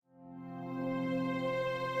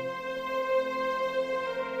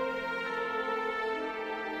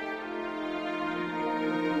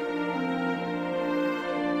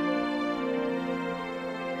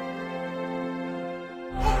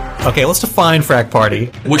Okay, let's define frat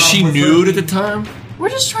party. Was she nude at the time? We're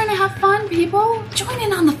just trying to have fun, people. Join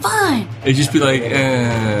in on the fun. It'd just be like,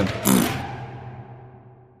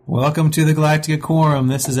 Welcome to the Galactica Quorum.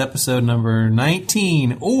 This is episode number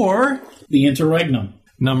 19, or the interregnum.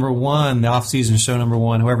 Number 1, the off-season show number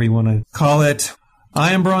 1, however you want to call it.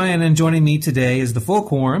 I am Brian, and joining me today is the full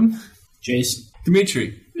quorum. Jason.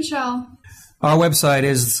 Dimitri. Michelle. Our website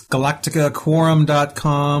is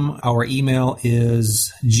galacticaquorum.com. Our email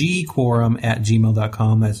is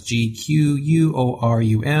gquorum@gmail.com. That's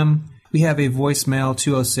GQUORUM. We have a voicemail,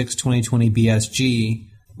 206-2020-BSG.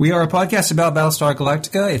 We are a podcast about Battlestar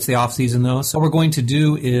Galactica. It's the off-season, though. So what we're going to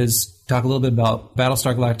do is talk a little bit about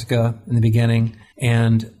Battlestar Galactica in the beginning,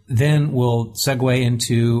 and then we'll segue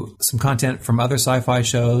into some content from other sci-fi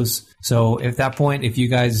shows. So at that point, if you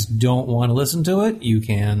guys don't want to listen to it, you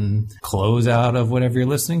can close out of whatever you're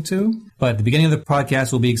listening to. But the beginning of the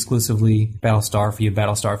podcast will be exclusively Battlestar for you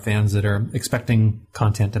Battlestar fans that are expecting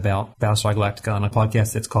content about Battlestar Galactica on a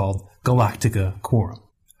podcast that's called Galactica Quorum.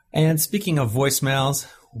 And speaking of voicemails,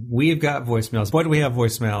 we've got voicemails. Boy, do we have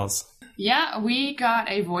voicemails. Yeah, we got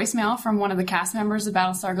a voicemail from one of the cast members of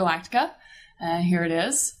Battlestar Galactica. Here it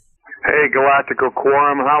is. Hey, Galactica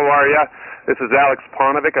Quorum, how are ya? This is Alex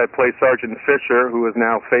Ponovic. I play Sergeant Fisher, who is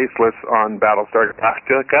now faceless on Battlestar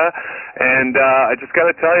Galactica. And I just got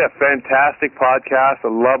to tell you, fantastic podcast. I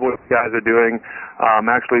love what you guys are doing.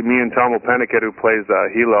 Actually, me and Tom Pennicott, who plays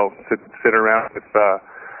Hilo, sit around with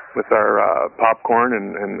our popcorn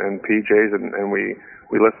and PJs, and we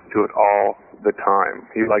listen to it all the time.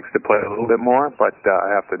 He likes to play a little bit more, but I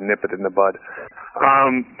have to nip it in the bud.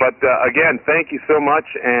 Again, thank you so much,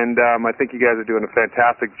 and I think you guys are doing a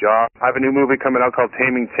fantastic job. I have a new movie coming out called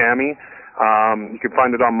Taming Tammy. You can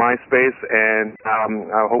find it on MySpace, and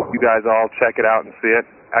I hope you guys all check it out and see it.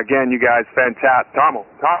 Again, you guys, fantastic. No,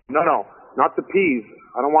 not the peas.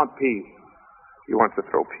 I don't want peas. He wants to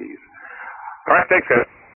throw peas. All right, thanks, guys.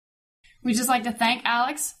 We'd just like to thank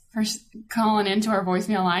Alex for calling into our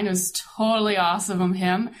voicemail line. It was totally awesome of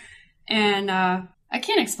him. And I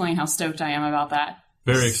can't explain how stoked I am about that.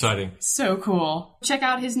 Very exciting. So cool. Check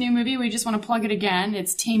out his new movie. We just want to plug it again.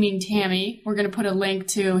 It's Taming Tammy. We're going to put a link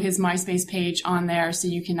to his MySpace page on there so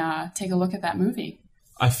you can take a look at that movie.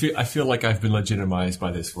 I feel like I've been legitimized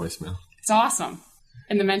by this voicemail. It's awesome.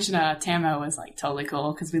 And the mention of Tamo was like totally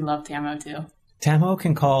cool because we love Tamo too. Tamo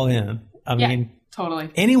can call in. I mean,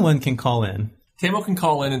 totally. Anyone can call in. Tamo can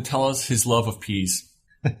call in and tell us his love of peas.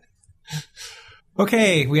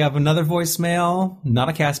 Okay, we have another voicemail. Not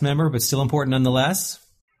a cast member, but still important nonetheless.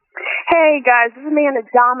 Hey guys, this is Amanda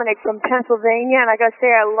Dominic from Pennsylvania, and I gotta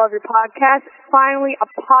say I love your podcast. Finally, a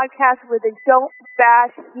podcast where they don't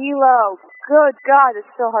bash Hilo. Good God,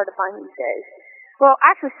 it's so hard to find these days. Well,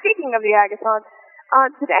 actually, speaking of the Agathons,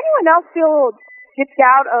 did anyone else feel a little dipped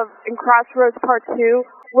out of in Crossroads Part 2?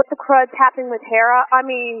 What the crud's happening with Hera? I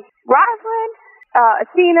mean, Rosalind,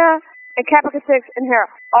 Athena, and Caprica 6 and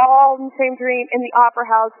Hera, all in the same dream in the Opera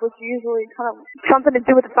House, which usually kind of something to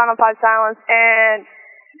do with the Final Five Silence, and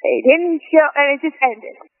they didn't show, and it just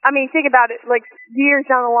ended. I mean, think about it, like, years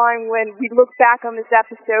down the line when we look back on this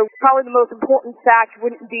episode, probably the most important fact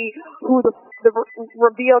wouldn't be who the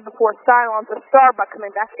revealed before Silence or Starbuck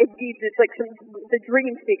coming back, it'd be the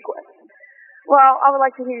dream sequence. Well, I would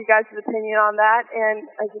like to hear you guys' opinion on that, and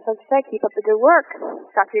I just like to say, keep up the good work.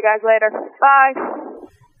 Talk to you guys later. Bye.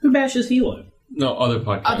 Who bashes Hilo? No, other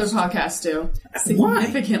podcasts. Other podcasts do.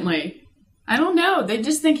 Significantly. Why? I don't know. They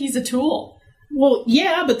just think he's a tool. Well,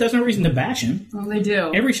 yeah, but there's no reason to bash him. Well, they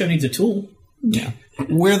do. Every show needs a tool. Yeah.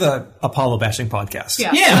 We're the Apollo bashing podcast.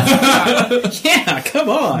 Yeah. Yeah, come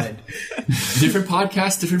on. Different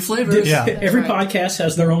podcasts, different flavors. Yeah. Every podcast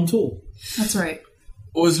has their own tool. That's right.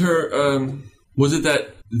 Was it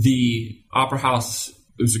that the Opera House,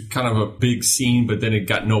 it was kind of a big scene, but then it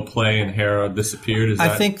got no play and Hera disappeared?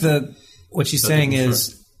 I think what she's saying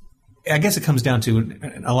is, I guess it comes down to,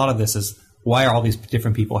 a lot of this is, why are all these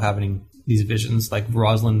different people having these visions? Like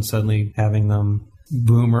Rosalind suddenly having them,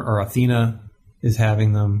 Boomer or Athena is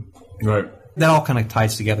having them. Right. That all kind of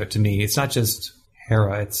ties together to me. It's not just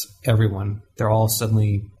Hera, it's everyone. They're all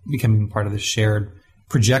suddenly becoming part of this shared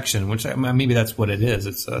projection, which maybe that's what it is.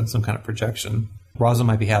 It's some kind of projection. Rosalind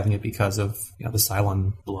might be having it because of the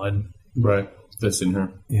Cylon blood. Right. That's in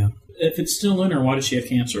her. Yeah. If it's still in her, why does she have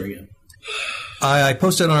cancer again? I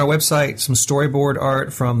posted on our website some storyboard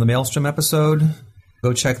art from the Maelstrom episode.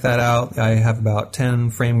 Go check that out. I have about 10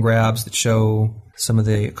 frame grabs that show some of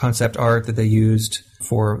the concept art that they used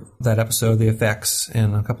for that episode, the effects,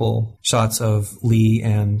 and a couple shots of Lee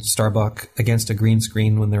and Starbuck against a green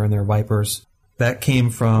screen when they're in their Vipers. That came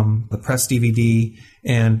from the press DVD,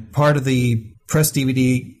 and part of the press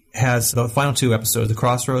DVD has the final 2 episodes, The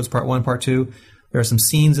Crossroads, Part 1, Part 2. There are some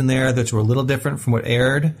scenes in there that were a little different from what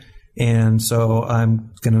aired, and so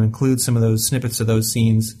I'm going to include some of those snippets of those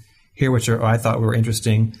scenes here, which I thought were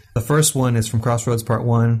interesting. The first one is from Crossroads Part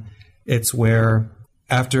 1. It's where,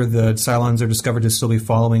 after the Cylons are discovered to still be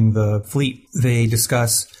following the fleet, they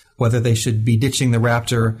discuss whether they should be ditching the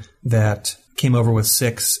Raptor that came over with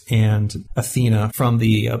Six and Athena from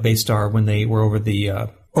the base star when they were over the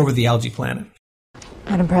algae planet.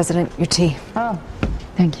 Madam President, your tea. Oh,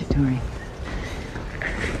 thank you, Tori.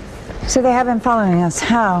 So they have been following us.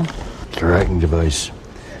 How? Tracking device.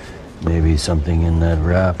 Maybe something in that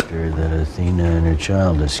Raptor that Athena and her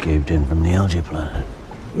child escaped in from the algae planet.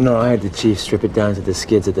 No, I had the chief strip it down to the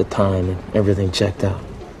skids at the time, and everything checked out.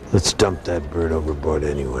 Let's dump that bird overboard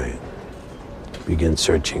anyway. Begin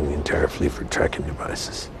searching the entire fleet for tracking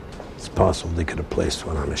devices. It's possible they could have placed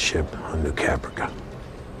one on a ship on New Caprica.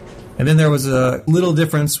 And then there was a little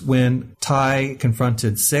difference when Ty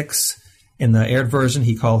confronted Six. In the aired version,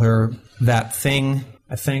 he called her that thing,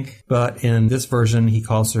 I think. But in this version, he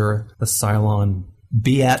calls her the Cylon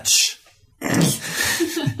biatch.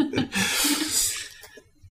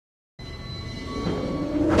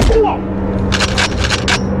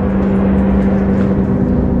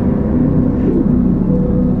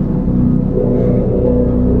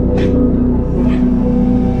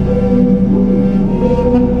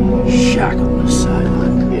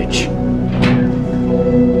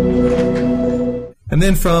 And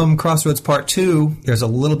then from Crossroads Part 2, there's a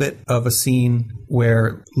little bit of a scene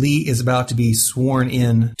where Lee is about to be sworn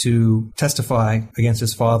in to testify against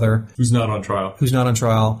his father. Who's not on trial.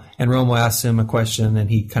 And Romo asks him a question, and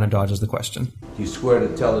he kind of dodges the question. You swear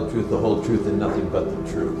to tell the truth, the whole truth, and nothing but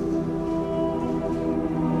the truth.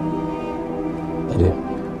 I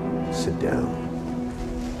do. Sit down.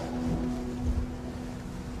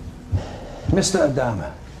 Mr.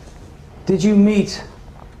 Adama, did you meet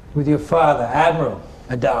with your father, Admiral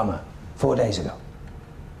Adama, 4 days ago?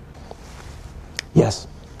 Yes.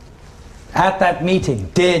 At that meeting,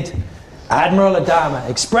 did Admiral Adama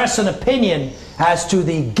express an opinion as to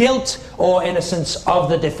the guilt or innocence of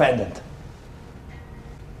the defendant?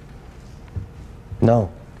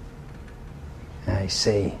 No. I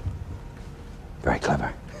see. Very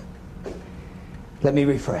clever. Let me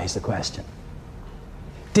rephrase the question.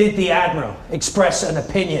 Did the Admiral express an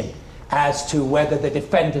opinion as to whether the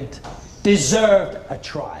defendant deserved a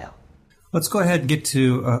trial? Let's go ahead and get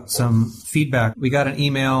to some feedback. We got an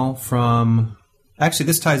email from... Actually,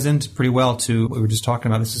 this ties in pretty well to what we were just talking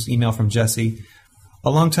about. This is an email from Jesse. A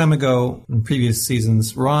long time ago, in previous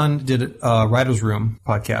seasons, Ron did a Writer's Room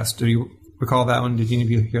podcast. Do you recall that one? Did any of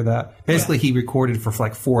you hear that? Basically, he recorded for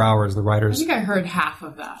like 4 hours, the writers... I think I heard half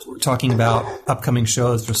of that. Talking about upcoming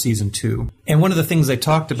shows for Season 2. And one of the things they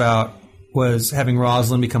talked about was having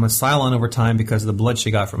Rosalind become a Cylon over time because of the blood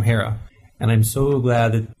she got from Hera. And I'm so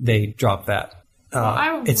glad that they dropped that.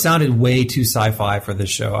 It sounded way too sci-fi for this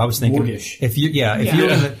show. I was thinking, if you're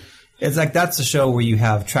in the, it's like that's a show where you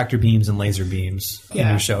have tractor beams and laser beams in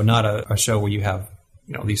your show, not a show where you have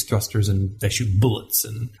these thrusters and they shoot bullets.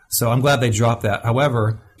 And so I'm glad they dropped that.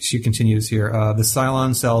 However, she continues here, the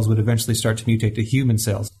Cylon cells would eventually start to mutate to human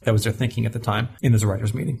cells. That was their thinking at the time in this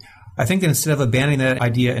writers' meeting. I think that instead of abandoning that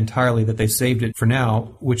idea entirely, that they saved it for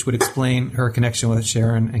now, which would explain her connection with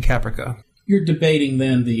Sharon and Caprica. You're debating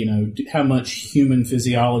then how much human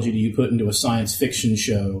physiology do you put into a science fiction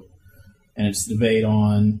show, and it's the debate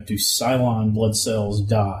on, do Cylon blood cells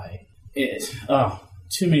die?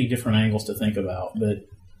 Too many different angles to think about, but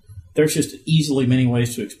there's just easily many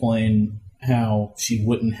ways to explain how she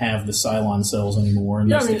wouldn't have the Cylon cells anymore,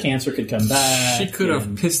 and the cancer could come back. She could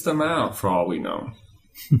have pissed them out, for all we know.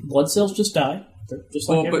 Blood cells just die. They're just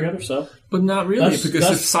like every other cell. But not really,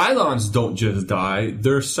 because if Cylons don't just die,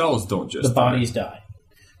 their cells don't just die. The bodies die.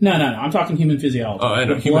 No. I'm talking human physiology. Oh, I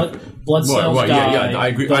know. Blood cells die. Yeah, I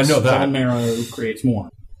agree. I know that. Bone marrow creates more.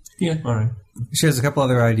 Yeah, all right. She has a couple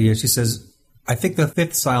other ideas. She says, I think the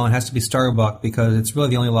fifth Cylon has to be Starbuck because it's really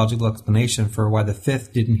the only logical explanation for why the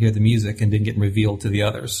fifth didn't hear the music and didn't get revealed to the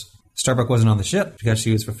others. Starbuck wasn't on the ship because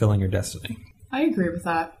she was fulfilling her destiny. I agree with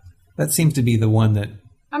that. That seems to be the one that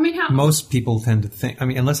most people tend to think. I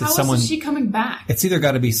mean, unless it's someone... How is she coming back? It's either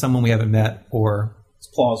got to be someone we haven't met or... It's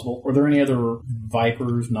plausible. Were there any other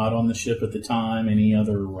Vipers not on the ship at the time? Any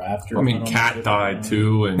other Raptors? I mean, Kat died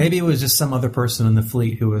too. And maybe it was just some other person in the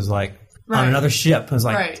fleet who was like... on another ship. It was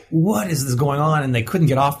like, what is this going on? And they couldn't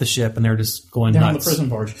get off the ship, and they're just going nuts. On the prison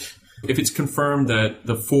barge. If it's confirmed that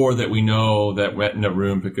the four that we know that went in a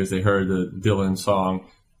room because they heard the Dylan song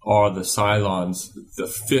are the Cylons, the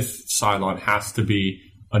fifth Cylon has to be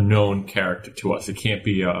a known character to us. It can't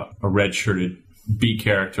be a red-shirted B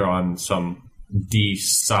character on some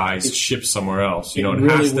D-sized ship somewhere else. You know, it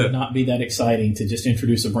really would not be that exciting to just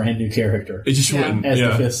introduce a brand new character. It just wouldn't. As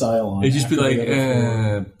the fifth Cylon. It'd just be like,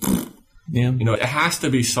 you know, it has to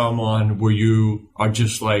be someone where you are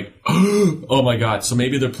just like, oh my god. So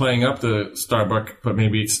maybe they're playing up the Starbuck, but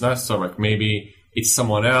maybe it's not Starbuck. Maybe it's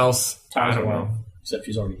someone else. I don't know. Except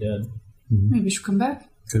she's already dead. Maybe she'll come back.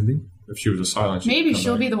 Could be. If she was a Cylon, Maybe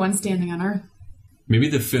she'll be the one standing on Earth. Maybe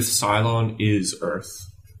the fifth Cylon is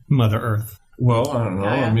Earth. Mother Earth. Well, I don't know.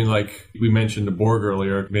 Yeah. I mean, like, we mentioned the Borg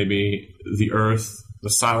earlier. Maybe the Earth, the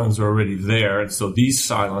Cylons are already there, and so these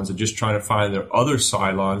Cylons are just trying to find their other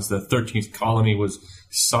Cylons. The 13th colony was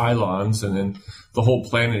Cylons, and then the whole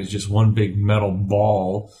planet is just one big metal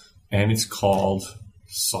ball, and it's called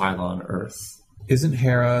Cylon Earth. Isn't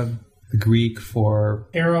Hera the Greek for...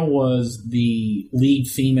 Hera was the lead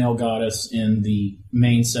female goddess in the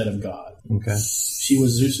main set of God. Okay. She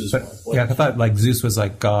was Zeus's wife. Yeah, I thought like Zeus was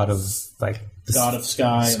like god of like God of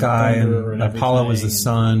sky and Apollo was the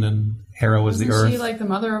sun, and Hera was the earth. Is she like the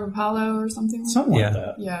mother of Apollo or something? Something like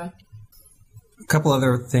that. Yeah. A couple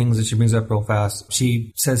other things that she brings up real fast.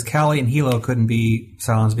 She says Callie and Hilo couldn't be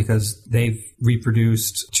Cylons because they've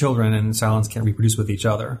reproduced children, and Cylons can't reproduce with each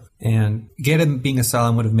other. And Gaeta being a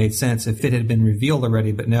Cylon would have made sense if it had been revealed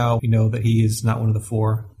already, but now we know that he is not one of the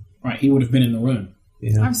four. Right, he would have been in the room.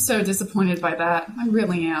 Yeah. I'm so disappointed by that. I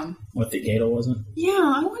really am. What, that Gaeta wasn't? Yeah,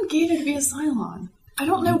 I want Gaeta to be a Cylon. I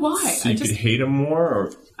don't know why. So you could hate him more?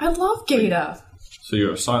 Or I love Gaeta. so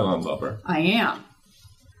you're a Cylon lover? I am.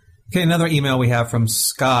 Okay, another email we have from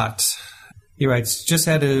Scott. He writes, just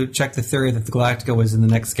had to check the theory that the Galactica was in the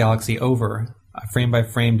next galaxy over. I frame by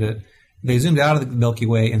framed it. They zoomed out of the Milky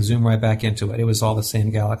Way and zoomed right back into it. It was all the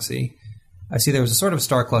same galaxy. I see there was a sort of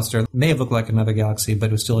star cluster. It may have looked like another galaxy,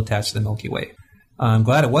 but it was still attached to the Milky Way. I'm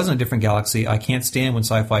glad it wasn't a different galaxy. I can't stand when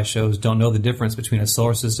sci-fi shows don't know the difference between a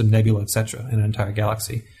solar system, nebula, etc., and an entire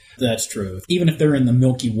galaxy. That's true. Even if they're in the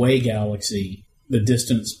Milky Way galaxy, the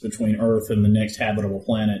distance between Earth and the next habitable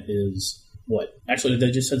planet is what? Actually,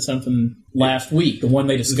 they just said something last week. The one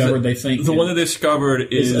they discovered, they think... The one that they discovered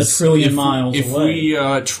is a trillion miles away. If we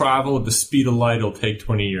travel at the speed of light, it'll take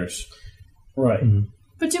 20 years. Right. Mm-hmm.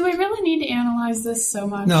 But do we really need to analyze this so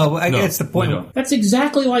much? No, I guess the point. That's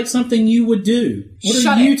exactly like something you would do. What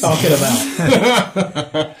are you talking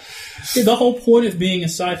about? The whole point of being a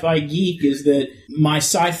sci-fi geek is that my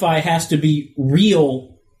sci-fi has to be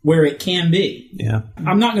real where it can be. Yeah.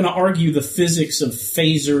 I'm not going to argue the physics of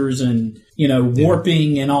phasers and,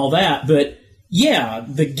 warping and all that, but yeah,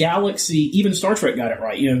 the galaxy, even Star Trek got it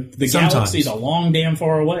right. The galaxy's a long damn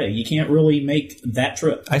far away. You can't really make that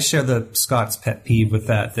trip. I share the Scott's pet peeve with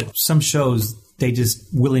that some shows, they just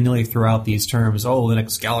willy-nilly throw out these terms. Oh, the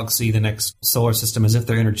next galaxy, the next solar system, as if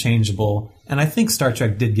they're interchangeable. And I think Star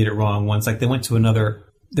Trek did get it wrong once. Like, they went to another...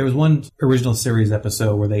 There was one original series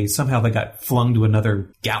episode where they got flung to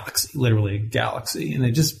another galaxy, literally a galaxy. And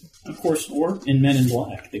they just... Of course, or in Men in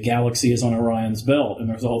Black, the galaxy is on Orion's belt, and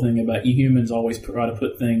there's the whole thing about you humans always try to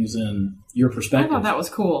put things in your perspective. I thought that was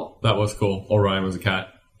cool. That was cool. Orion was a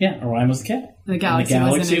cat. Yeah, Orion was the cat. The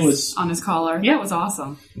galaxy, was on his collar. Yeah, it was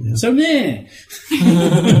awesome. Yeah. So,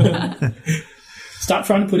 stop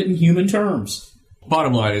trying to put it in human terms.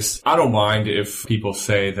 Bottom line is, I don't mind if people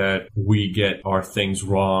say that we get our things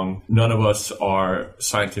wrong. None of us are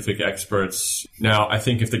scientific experts. Now, I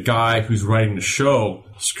think if the guy who's writing the show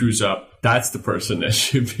screws up, that's the person that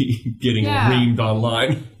should be getting reamed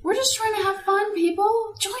online. We're just trying to have fun,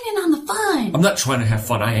 people. Join in on the fun. I'm not trying to have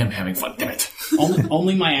fun. I am having fun, damn it.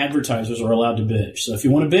 only my advertisers are allowed to bitch. So if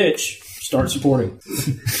you want to bitch... Start supporting.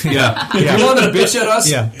 Yeah. If you want to bitch at us,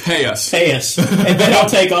 pay us. Pay us. And then I'll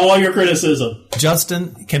take all your criticism.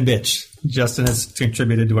 Justin can bitch. Justin has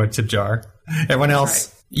contributed to our tip jar. Everyone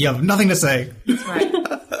else, you have nothing to say. That's right.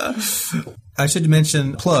 I should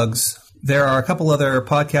mention plugs. There are a couple other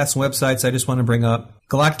podcasts and websites I just want to bring up.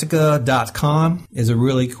 Galactica.com is a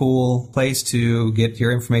really cool place to get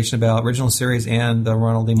your information about original series and the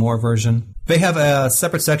Ronald D. Moore version. They have a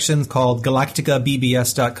separate section called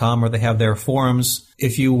GalacticaBBS.com where they have their forums.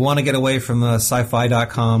 If you want to get away from the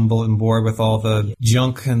sci-fi.com bulletin board with all the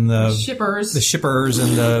junk and the shippers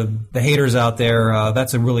and the haters out there,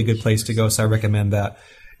 that's a really good place to go, so I recommend that.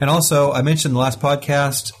 And also, I mentioned in the last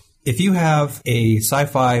podcast, if you have a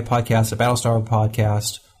sci-fi podcast, a Battlestar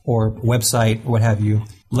podcast, or website, or what have you,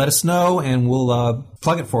 let us know and we'll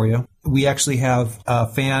plug it for you. We actually have a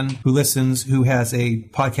fan who listens who has a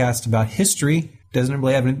podcast about history. Doesn't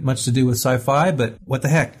really have much to do with sci-fi, but what the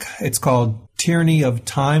heck? It's called Tyranny of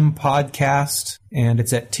Time Podcast, and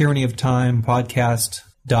it's at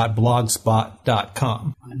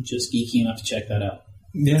tyrannyoftimepodcast.blogspot.com. I'm just geeky enough to check that out.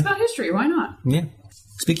 Yeah. It's about history. Why not? Yeah.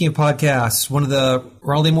 Speaking of podcasts, one of the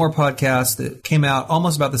Ronald D. Moore podcasts that came out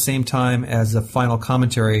almost about the same time as the final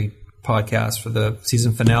commentary podcast for the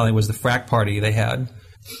season finale was the Frack Party they had.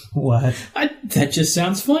 What? That just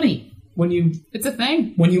sounds funny. It's a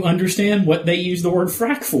thing. When you understand what they use the word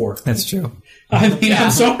frack for. That's true. I mean,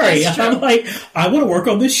 I'm sorry. I'm like, I want to work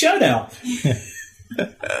on this show now.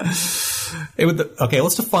 Okay,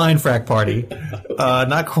 let's define Frack Party.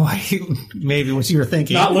 Not quite maybe what you were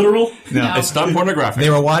thinking. Not literal? No. It's not pornographic. They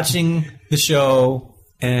were watching the show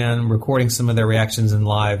and recording some of their reactions in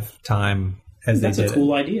live time as That's they did a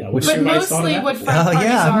cool it. idea. But mostly what Frack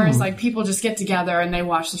parties are is like people just get together and they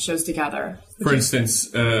watch the shows together. For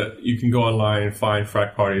instance, you can go online and find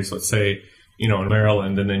Frack parties, let's say, in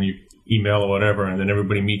Maryland, and then you email or whatever, and then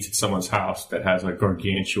everybody meets at someone's house that has a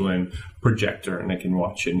gargantuan projector, and they can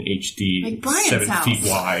watch in HD, like Brian's 7 house. feet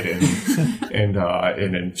wide, and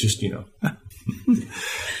then just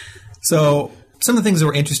So some of the things that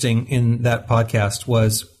were interesting in that podcast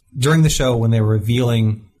was during the show when they were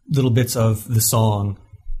revealing little bits of the song,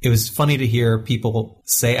 it was funny to hear people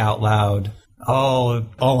say out loud, all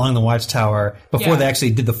along the Watchtower, before they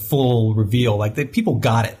actually did the full reveal. Like, people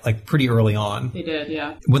got it, like, pretty early on. They did,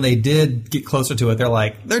 yeah. When they did get closer to it, they're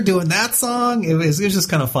like, they're doing that song? It was just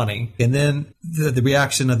kind of funny. And then the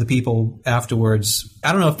reaction of the people afterwards,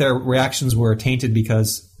 I don't know if their reactions were tainted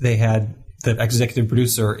because they had the executive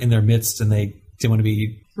producer in their midst and they didn't want to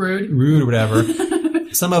be rude or whatever.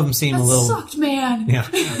 Some of them seemed a little... sucked, man. Yeah.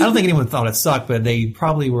 I don't think anyone thought it sucked, but they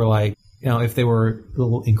probably were like, if they were a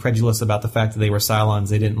little incredulous about the fact that they were Cylons,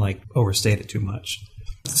 they didn't overstate it too much.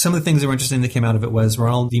 Some of the things that were interesting that came out of it was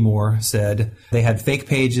Ronald D. Moore said they had fake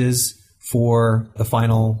pages for the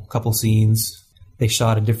final couple scenes. They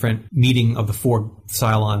shot a different meeting of the 4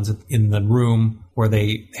 Cylons in the room where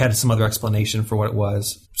they had some other explanation for what it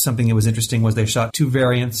was. Something that was interesting was they shot 2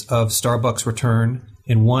 variants of Starbuck's Return.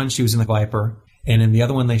 In one, she was in the Viper. And in the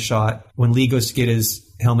other one they shot, when Lee goes to get his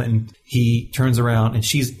helmet and he turns around and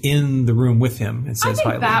she's in the room with him and says, I "Hi,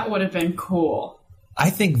 think Lee." that would have been cool. I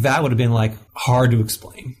think that would have been hard to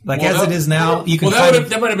explain. As it is now, you can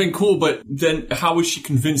that might have been cool, but then how would she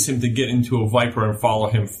convince him to get into a Viper and follow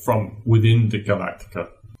him from within the Galactica?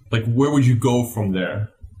 Where would you go from there?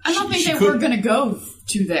 I don't think they were going to go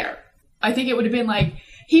to there. I think it would have been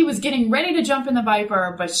he was getting ready to jump in the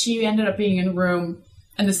Viper, but she ended up being in the room.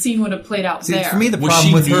 And the scene would have played out there. For me, the was problem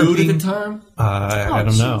she with her nude being, at the time? I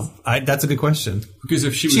don't know. That's a good question. Because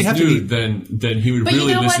if she was nude, then he would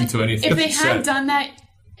really listen to anything. If they she had said. done that,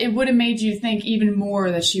 it would have made you think even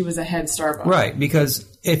more that she was a head Starbuck. Right, because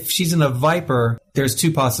if she's in a Viper, there's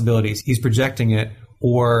 2 possibilities. He's projecting it,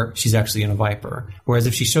 or she's actually in a Viper. Whereas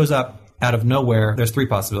if she shows up out of nowhere, there's 3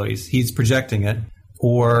 possibilities. He's projecting it,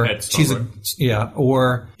 or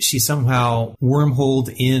or she's somehow wormholed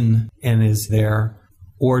in and is there.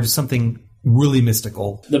 Or just something really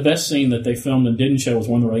mystical. The best scene that they filmed and didn't show was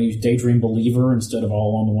one where I used Daydream Believer instead of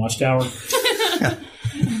All Along the Watchtower.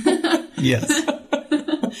 Yes.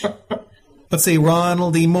 Let's see,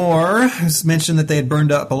 Ronald D. Moore has mentioned that they had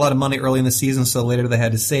burned up a lot of money early in the season, so later they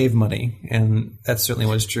had to save money. And that certainly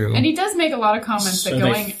was true. And he does make a lot of comments that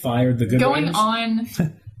they fired the good going writers?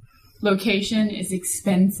 on location is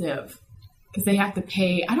expensive. Because they have to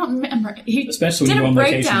pay. I don't remember. He Especially did when you a go on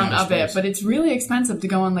vacation breakdown out of it, but it's really expensive to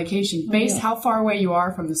go on location based how far away you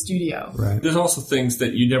are from the studio. Right. There's also things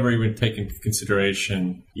that you never even take into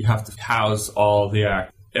consideration. You have to house all the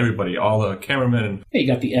everybody, all the cameramen. Hey, you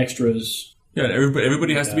got the extras. Yeah,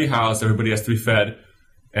 everybody has to be housed. Everybody has to be fed.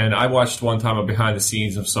 And I watched one time a behind the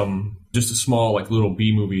scenes of just a small little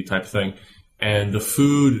B movie type thing, and the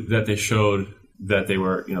food that they showed that they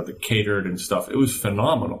were they catered and stuff. It was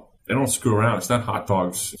phenomenal. They don't screw around. It's not hot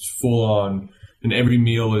dogs. It's full on, and every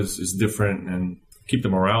meal is different and keep the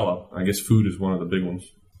morale up. I guess food is one of the big ones.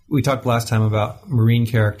 We talked last time about Marine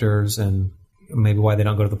characters and maybe why they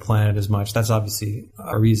don't go to the planet as much. That's obviously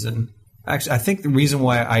a reason. Actually, I think the reason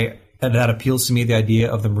why that appeals to me, the idea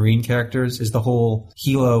of the Marine characters, is the whole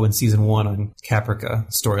Hilo in season 1 on Caprica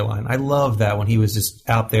storyline. I love that when he was just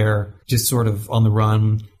out there, just sort of on the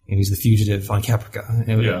run. And he's the fugitive on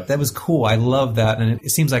Caprica. That was cool. I love that. And it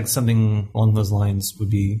seems like something along those lines would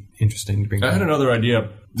be interesting to bring back. I had another idea.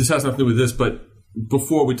 This has nothing to do with this, but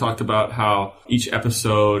before we talked about how each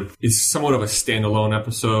episode is somewhat of a standalone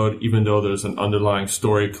episode, even though there's an underlying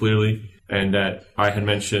story clearly. And that I had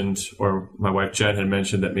mentioned, or my wife Jen had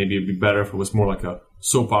mentioned, that maybe it'd be better if it was more like a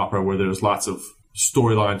soap opera where there's lots of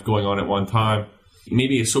storylines going on at one time.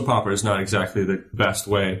 Maybe a soap opera is not exactly the best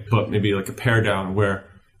way, but maybe like a pare down where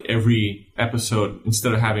every episode,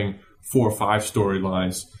 instead of having 4 or 5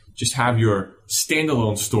 storylines, just have your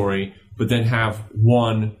standalone story, but then have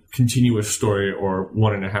one continuous story or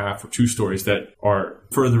 1.5 or 2 stories that are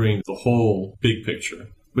furthering the whole big picture.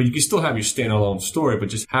 But you can still have your standalone story, but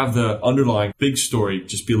just have the underlying big story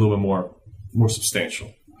just be a little bit more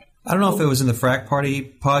substantial. I don't know if it was in the Frack Party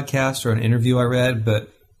podcast or an interview I read,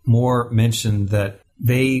 but Moore mentioned that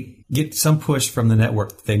they get some push from the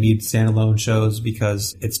network. They need standalone shows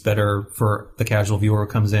because it's better for the casual viewer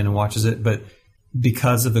who comes in and watches it. But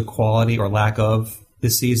because of the quality or lack of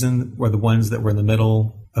this season, where the ones that were in the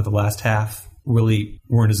middle of the last half really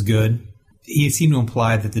weren't as good, he seemed to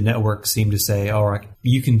imply that the network seemed to say, all right,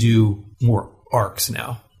 you can do more arcs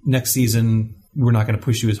now. Next season, we're not going to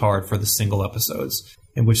push you as hard for the single episodes,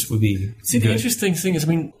 and which would be See, good. The interesting thing is,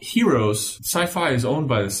 Heroes, Sci-Fi is owned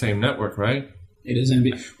by the same network, right? It is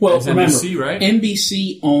NBC. Well, it's remember, NBC, right?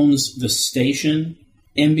 NBC owns the station.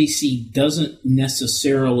 NBC doesn't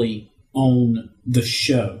necessarily own the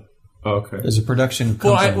show. Okay. There's a production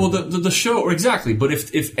company. Well, the show, exactly. But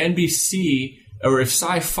if NBC or if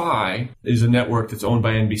Sci-Fi is a network that's owned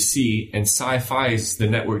by NBC and Sci-Fi is the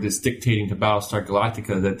network that's dictating to Battlestar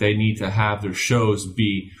Galactica that they need to have their shows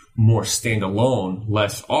be more standalone,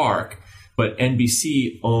 less arc, but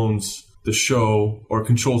NBC owns the show or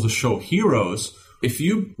controls the show Heroes. If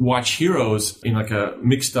you watch Heroes in like a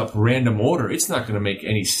mixed up random order, it's not going to make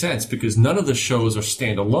any sense because none of the shows are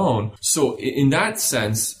standalone. So in that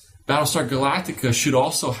sense, Battlestar Galactica should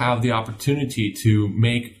also have the opportunity to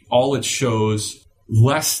make all its shows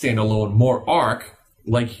less standalone, more arc,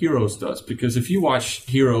 like Heroes does. Because if you watch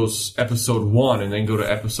Heroes episode 1 and then go to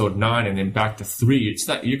episode 9 and then back to 3,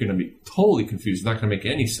 you're going to be totally confused. It's not going to make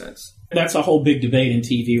any sense. That's a whole big debate in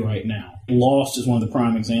TV right now. Lost is one of the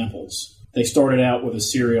prime examples. They started out with a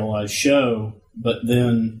serialized show, but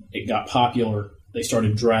then it got popular. They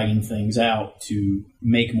started dragging things out to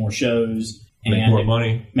make more shows.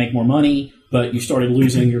 Make more money. But you started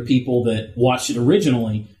losing your people that watched it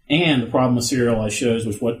originally. And the problem with serialized shows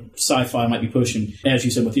was what Sci-Fi might be pushing, as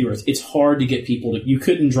you said with Heroes. It's hard to get people to... You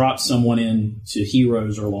couldn't drop someone into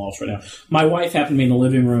Heroes or Lost right now. My wife happened to be in the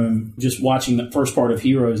living room just watching the first part of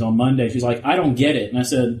Heroes on Monday. She's like, I don't get it. And I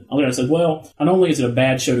said, well, not only is it a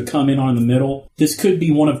bad show to come in on in the middle, this could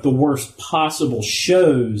be one of the worst possible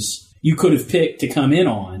shows you could have picked to come in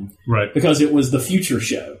on. Right. Because it was the future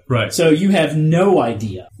show. Right. So you have no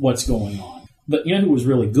idea what's going on. But you know who was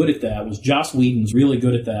really good at that was Joss Whedon's really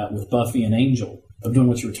good at that with Buffy and Angel, of doing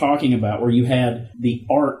what you were talking about, where you had the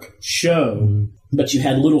arc show, but you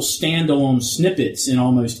had little standalone snippets in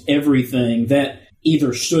almost everything that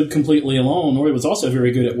either stood completely alone, or it was also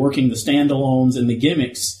very good at working the standalones and the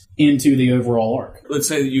gimmicks into the overall arc. Let's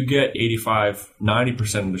say that you get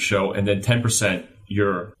 85-90% of the show, and then 10%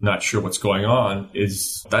 you're not sure what's going on.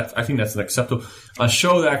 I think that's an acceptable. A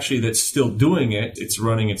show that's still doing it, it's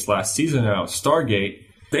running its last season now, Stargate.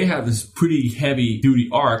 They have this pretty heavy-duty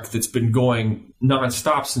arc that's been going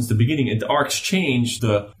nonstop since the beginning. And the arc's changed.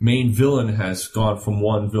 The main villain has gone from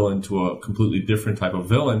one villain to a completely different type of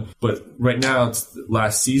villain. But right now, it's the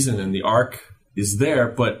last season, and the arc is there.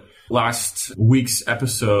 But last week's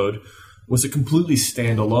episode was a completely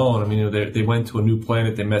standalone. I mean, they went to a new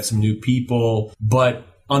planet, they met some new people, but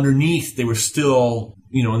underneath, they were still,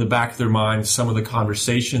 in the back of their minds, some of the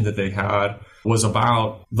conversation that they had was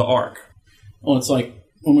about the arc. Well, it's like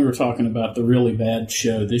when we were talking about the really bad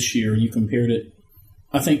show this year, you compared it.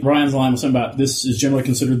 I think Brian's line was something about this is generally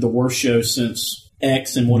considered the worst show since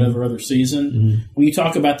X and whatever other season. Mm-hmm. When you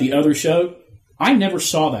talk about the other show, I never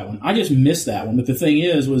saw that one. I just missed that one. But the thing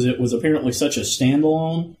was it was apparently such a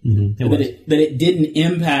standalone that it didn't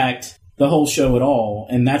impact the whole show at all.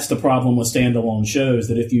 And that's the problem with standalone shows,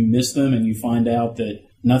 that if you miss them and you find out that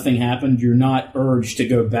nothing happened, you're not urged to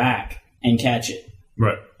go back and catch it.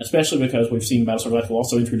 Right. Especially because we've seen Battlestar Galactica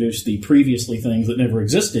also introduce the previously things that never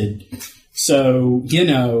existed. So,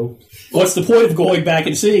 what's the point of going back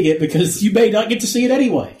and seeing it? Because you may not get to see it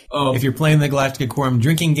anyway. If you're playing the Galactica Quorum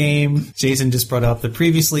drinking game, Jason just brought up the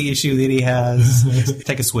previously issue that he has.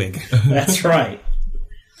 Take a swig. That's right.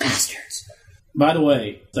 Bastards. By the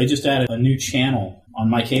way, they just added a new channel on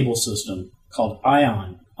my cable system called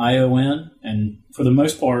ION. ION. And for the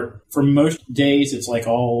most part, for most days, it's like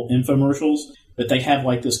all infomercials. But they have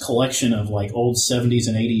like this collection of like old 70s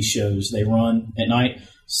and 80s shows they run at night.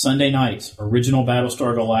 Sunday nights, original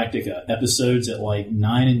Battlestar Galactica, episodes at like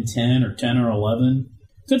 9 and 10 or 10 or 11.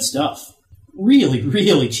 Good stuff. Really,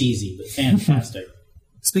 really cheesy, but fantastic.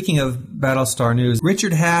 Speaking of Battlestar news,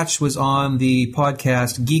 Richard Hatch was on the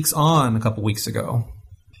podcast Geeks On a couple weeks ago.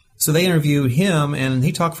 So they interviewed him, and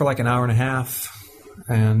he talked for like an hour and a half,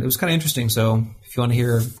 and it was kind of interesting. So if you want to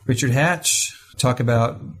hear Richard Hatch talk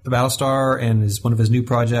about Battlestar and one of his new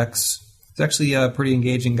projects. He's actually a pretty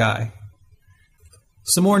engaging guy.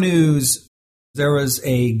 Some more news. There was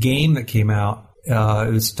a game that came out. It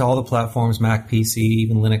was to all the platforms, Mac, PC,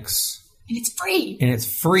 even Linux. And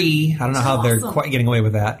it's free. I don't know how they're quite getting away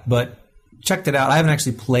with that, but checked it out. I haven't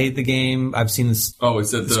actually played the game. I've seen this. Oh,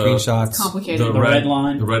 is it the screenshots? It's complicated. The red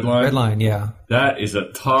line. The red line? Red line, yeah. That is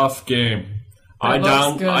a tough game. I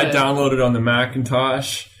downloaded on the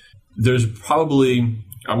Macintosh. There's probably,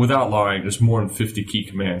 without lying, there's more than 50 key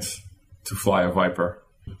commands to fly a Viper.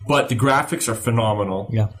 But the graphics are phenomenal.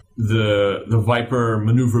 Yeah. The Viper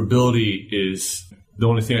maneuverability is, the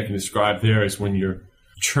only thing I can describe there is when you're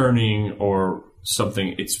churning or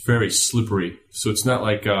something, it's very slippery. So it's not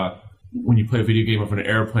like when you play a video game of an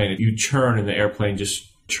airplane, if you churn and the airplane just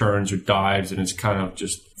churns or dives and it's kind of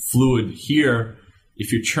just fluid. Here,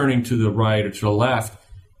 if you're churning to the right or to the left,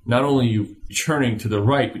 not only are you churning to the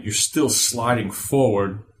right, but you're still sliding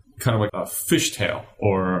forward, kind of like a fishtail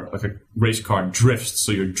or like a race car drifts.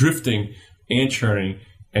 So you're drifting and churning,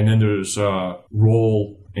 and then there's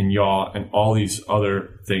roll and yaw and all these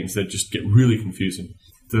other things that just get really confusing.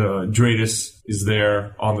 The DRADIS is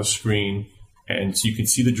there on the screen, and so you can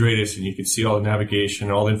see the DRADIS and you can see all the navigation,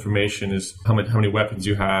 all the information is how many weapons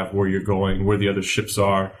you have, where you're going, where the other ships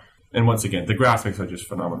are. And once again, the graphics are just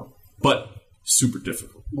phenomenal, but super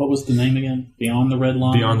difficult. What was the name again? Beyond the Red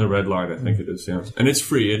Line? Beyond the Red Line, I think it is, yeah. And it's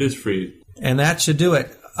free. It is free. And that should do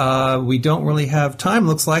it. We don't really have time,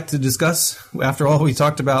 looks like, to discuss. After all, we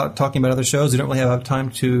talking about other shows. We don't really have time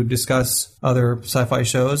to discuss other sci-fi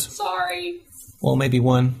shows. Sorry. Well, maybe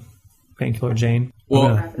one. Painkiller Jane.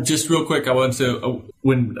 Well, just real quick, I wanted to,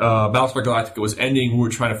 when Battlestar Galactica was ending, we were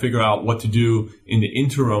trying to figure out what to do in the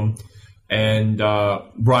interim. And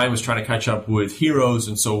Brian was trying to catch up with Heroes,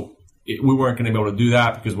 and so we weren't going to be able to do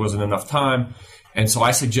that because there wasn't enough time. And so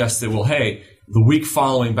I suggested, well, hey, the week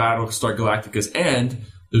following Battlestar Galactica's end,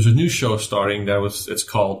 there's a new show starting it's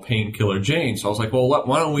called Painkiller Jane. So I was like, well,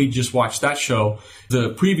 why don't we just watch that show?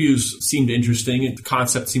 The previews seemed interesting. The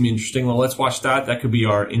concept seemed interesting. Well, let's watch that. That could be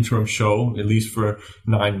our interim show, at least for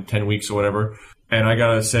 9-10 weeks or whatever. And I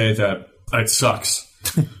got to say that it sucks.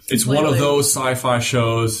 It's one of those sci-fi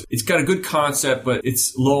shows. It's got a good concept, but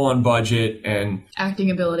it's low on budget, and acting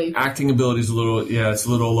ability is a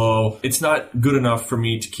little low. It's not good enough for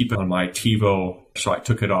me to keep it on my TiVo, so I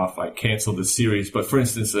took it off. I canceled the series. But for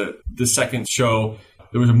instance, the second show,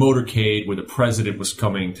 there was a motorcade where the president was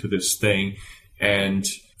coming to this thing, and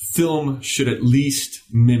film should at least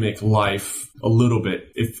mimic life a little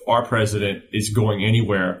bit. If our president is going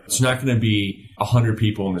anywhere, it's not going to be 100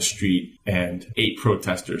 people in the street and 8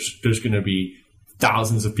 protesters. There's going to be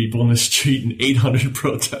thousands of people in the street and 800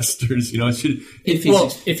 protesters. You know, it should.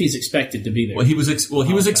 If he's expected to be there. Well, he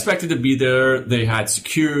was expected to be there. They had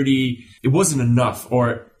security. It wasn't enough.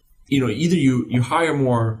 Or, either you hire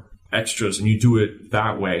more extras and you do it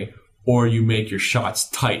that way, or you make your shots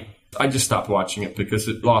tight. I just stopped watching it because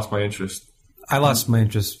it lost my interest. I lost my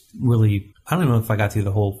interest really. I don't even know if I got through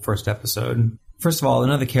the whole first episode. First of all,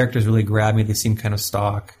 none of the characters really grabbed me. They seem kind of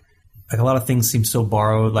stock. Like, a lot of things seem so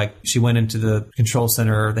borrowed. Like, she went into the control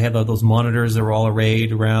center. They had those monitors that were all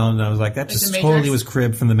arrayed around. And I was like, that just totally was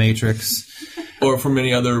cribbed from The Matrix. Or from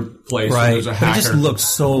any other place. Right. There's a hacker. But it just looked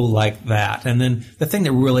so like that. And then the thing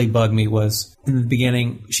that really bugged me was, in the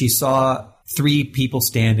beginning, she saw 3 people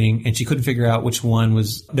standing, and she couldn't figure out which one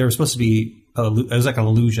was. There was supposed to be it was like an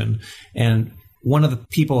illusion, and one of the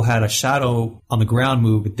people had a shadow on the ground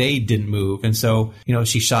move, but they didn't move, and so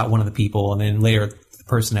she shot one of the people, and then later the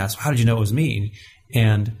person asked, "How did you know it was me?"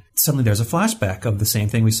 And suddenly there's a flashback of the same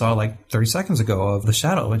thing we saw like 30 seconds ago of the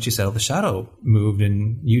shadow, and she said, "Oh, the shadow moved,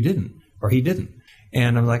 and you didn't, or he didn't."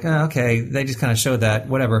 And I'm like, oh, okay, they just kind of showed that,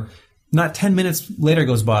 whatever. Not 10 minutes later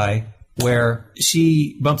goes by, where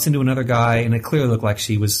she bumps into another guy, and it clearly looked like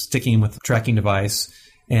she was sticking him with a tracking device,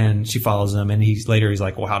 and she follows him, and he's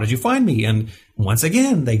like, well, how did you find me? And once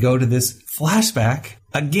again, they go to this flashback,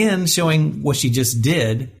 again showing what she just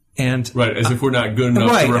did. And right, as if we're not good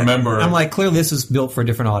enough to remember. I'm like, clearly this is built for a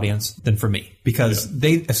different audience than for me, because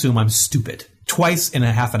they assume I'm stupid twice in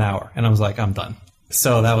a half an hour. And I was like, I'm done.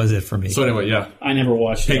 So that was it for me. So anyway, yeah. I never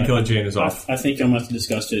watched it. Painkiller Jane is off. I think I must have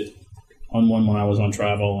discussed it on one when I was on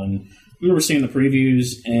travel, and I remember seeing the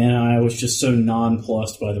previews, and I was just so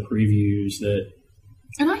nonplussed by the previews that.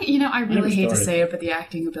 And I really hate to say it, but the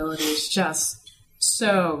acting ability is just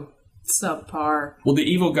so subpar. Well, the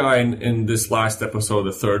evil guy in this last episode,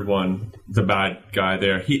 the third one, the bad guy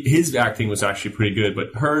there, his acting was actually pretty good,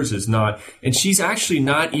 but hers is not. And she's actually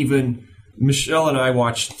not even. Michelle and I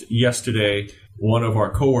watched yesterday. One of our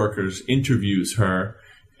coworkers interviews her,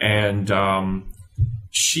 and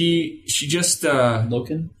she just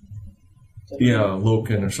Loken? Yeah,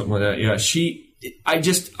 Loken or something like that. Yeah,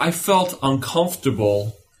 I felt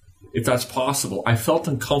uncomfortable, if that's possible. I felt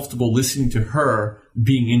uncomfortable listening to her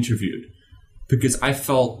being interviewed because I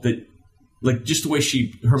felt that, like, just the way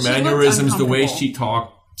her mannerisms, the way she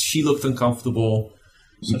talked, she looked uncomfortable.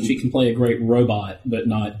 So she can play a great robot, but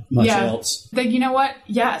not much else. You know what?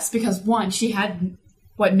 Yes, because one, she had,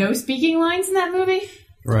 no speaking lines in that movie?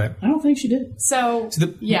 Right. I don't think she did. So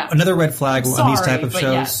another red flag on these type of but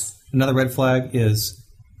shows. yes. Another red flag is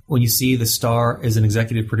when you see the star is an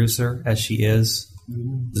executive producer, as she is.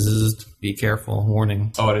 Be careful,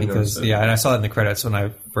 warning. Oh, I didn't because notice that. and I saw it in the credits when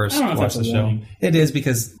I first watched the show. Warning. It is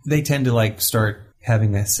because they tend to start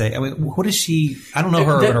having that say. I mean, what is she? I don't know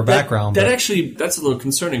her background. That's a little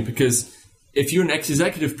concerning because if you're an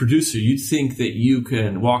executive producer, you'd think that you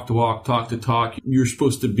can walk the walk, talk the talk. You're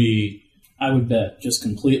supposed to be. I would bet, just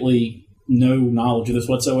completely no knowledge of this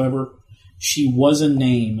whatsoever, she was a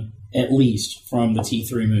name, at least, from the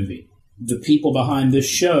T3 movie. The people behind this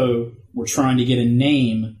show were trying to get a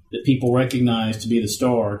name that people recognize to be the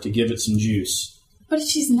star to give it some juice. But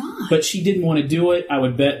she's not. But she didn't want to do it. I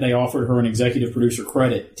would bet they offered her an executive producer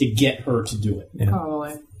credit to get her to do it. Yeah.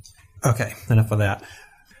 Probably. Okay, enough of that.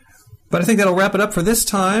 But I think that'll wrap it up for this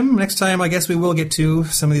time. Next time, I guess we will get to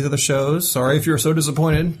some of these other shows. Sorry if you're so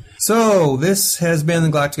disappointed. So, this has been the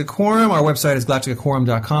Galactica Quorum. Our website is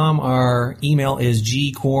galacticaquorum.com. Our email is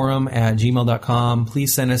gquorum@gmail.com.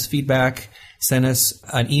 Please send us feedback. Send us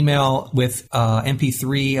an email with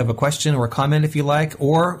MP3 of a question or a comment if you like.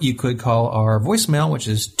 Or you could call our voicemail, which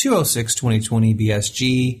is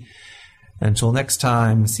 206-2020-BSG. Until next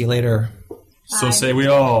time, see you later. So say we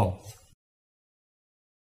all.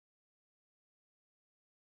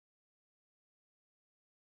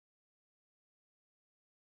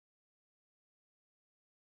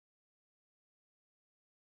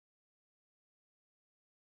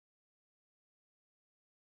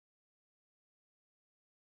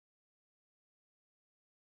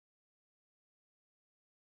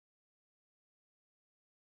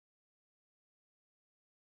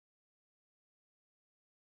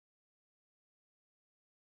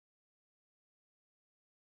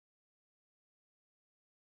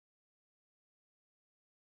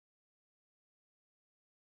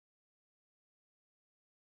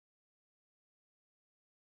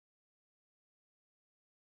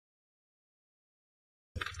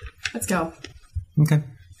 Let's go. Okay.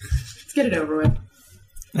 Let's get it over with.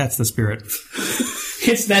 That's the spirit.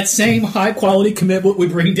 It's that same high-quality commitment we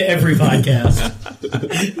bring to every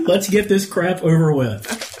podcast. Let's get this crap over with.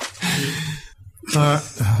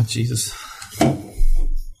 Oh, Jesus.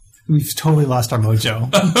 We've totally lost our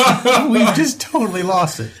mojo. We've just totally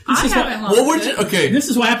lost it. I haven't lost it. Okay. This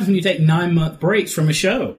is what happens when you take 9-month breaks from a show.